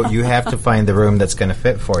scenario, you have to find the room that's going to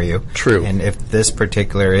fit for you. True. And if this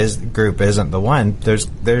particular group isn't the one, there's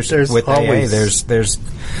with always AA, there's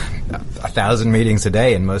 1,000 meetings a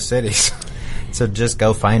day in most cities. So just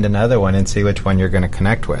go find another one and see which one you're going to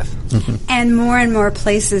connect with. Mm-hmm. And more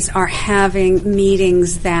places are having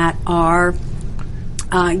meetings that are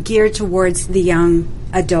geared towards the young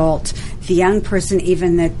adult, the young person,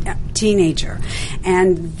 even the teenager.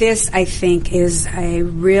 And this, I think, is a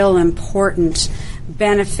real important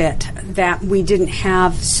benefit that we didn't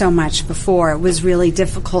have so much before. It was really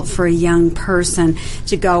difficult for a young person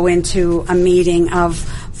to go into a meeting of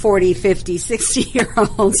 40, 50,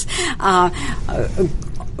 60-year-olds,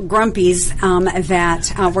 grumpies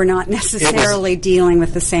that were not necessarily dealing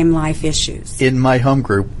with the same life issues. In my home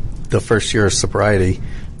group, the first year of sobriety,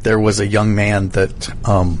 there was a young man that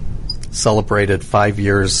celebrated 5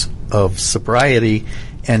 years of sobriety,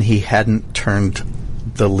 and he hadn't turned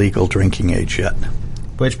the legal drinking age yet.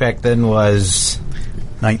 Which back then was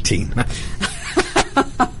 19.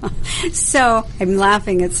 So I'm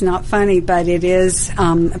laughing. It's not funny, but it is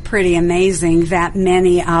pretty amazing that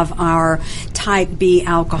many of our type B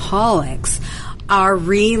alcoholics are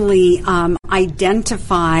really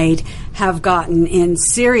identified, have gotten in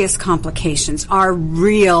serious complications, are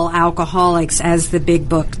real alcoholics, as the big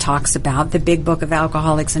book talks about, the big book of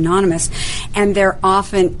Alcoholics Anonymous, and they're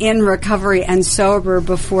often in recovery and sober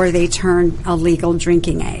before they turn a legal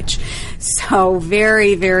drinking age. So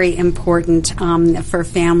very, very important for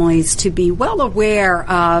families to be well aware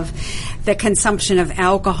of the consumption of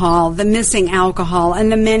alcohol, the missing alcohol,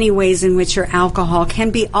 and the many ways in which your alcohol can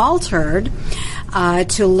be altered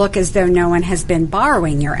to look as though no one has been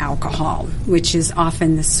borrowing your alcohol, which is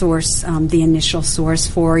often the source, the initial source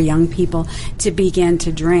for young people to begin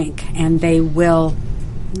to drink, and they will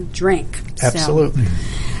drink. Absolutely.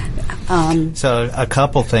 So a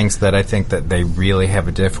couple things that I think that they really have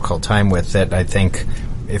a difficult time with, that I think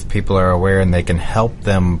if people are aware and they can help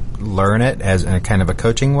them learn it as in a kind of a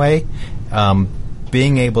coaching way,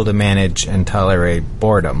 being able to manage and tolerate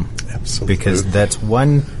boredom. Absolutely. Because that's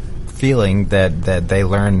one feeling that they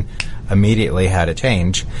learn immediately how to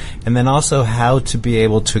change. And then also how to be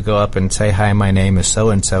able to go up and say, hi, my name is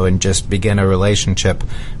so-and-so, and just begin a relationship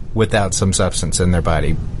without some substance in their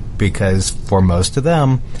body. Because for most of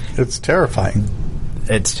them, it's terrifying.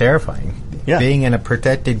 It's terrifying. Yeah. Being in a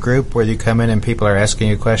protected group where you come in and people are asking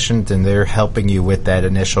you questions and they're helping you with that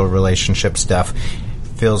initial relationship stuff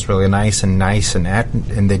feels really nice, and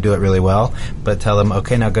they do it really well. But tell them,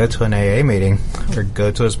 okay, now go to an AA meeting or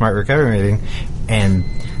go to a Smart Recovery meeting, and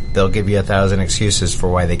they'll give you 1,000 excuses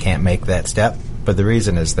for why they can't make that step. But the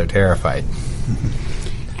reason is they're terrified.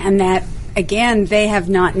 And that, again, they have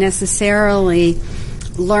not necessarily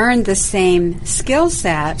learned the same skill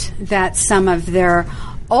set that some of their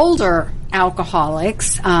older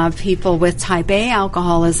alcoholics, people with type A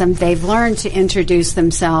alcoholism, they've learned to introduce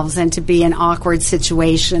themselves and to be in awkward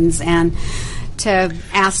situations and to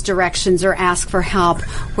ask directions or ask for help,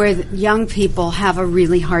 where young people have a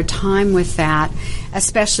really hard time with that,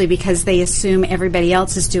 especially because they assume everybody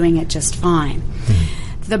else is doing it just fine.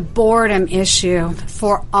 The boredom issue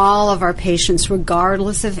for all of our patients,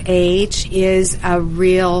 regardless of age, is a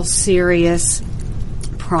real serious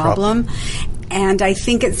problem. And I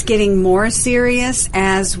think it's getting more serious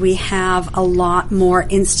as we have a lot more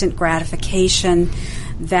instant gratification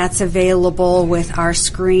that's available with our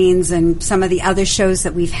screens and some of the other shows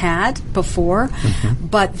that we've had before. Mm-hmm.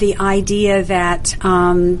 But the idea that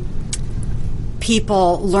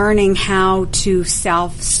people learning how to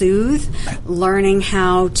self-soothe, learning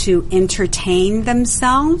how to entertain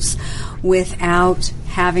themselves without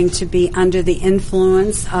having to be under the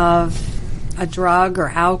influence of a drug or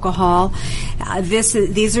alcohol.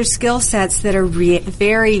 These are skill sets that are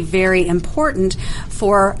very, very important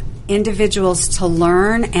for individuals to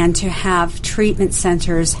learn and to have treatment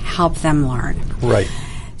centers help them learn. Right.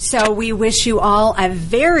 So we wish you all a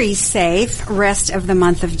very safe rest of the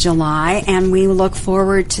month of July, and we look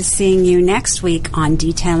forward to seeing you next week on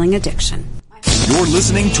Detailing Addiction. You're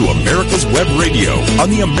listening to America's Web Radio on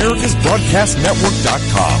the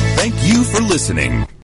AmericasBroadcastNetwork.com. Thank you for listening.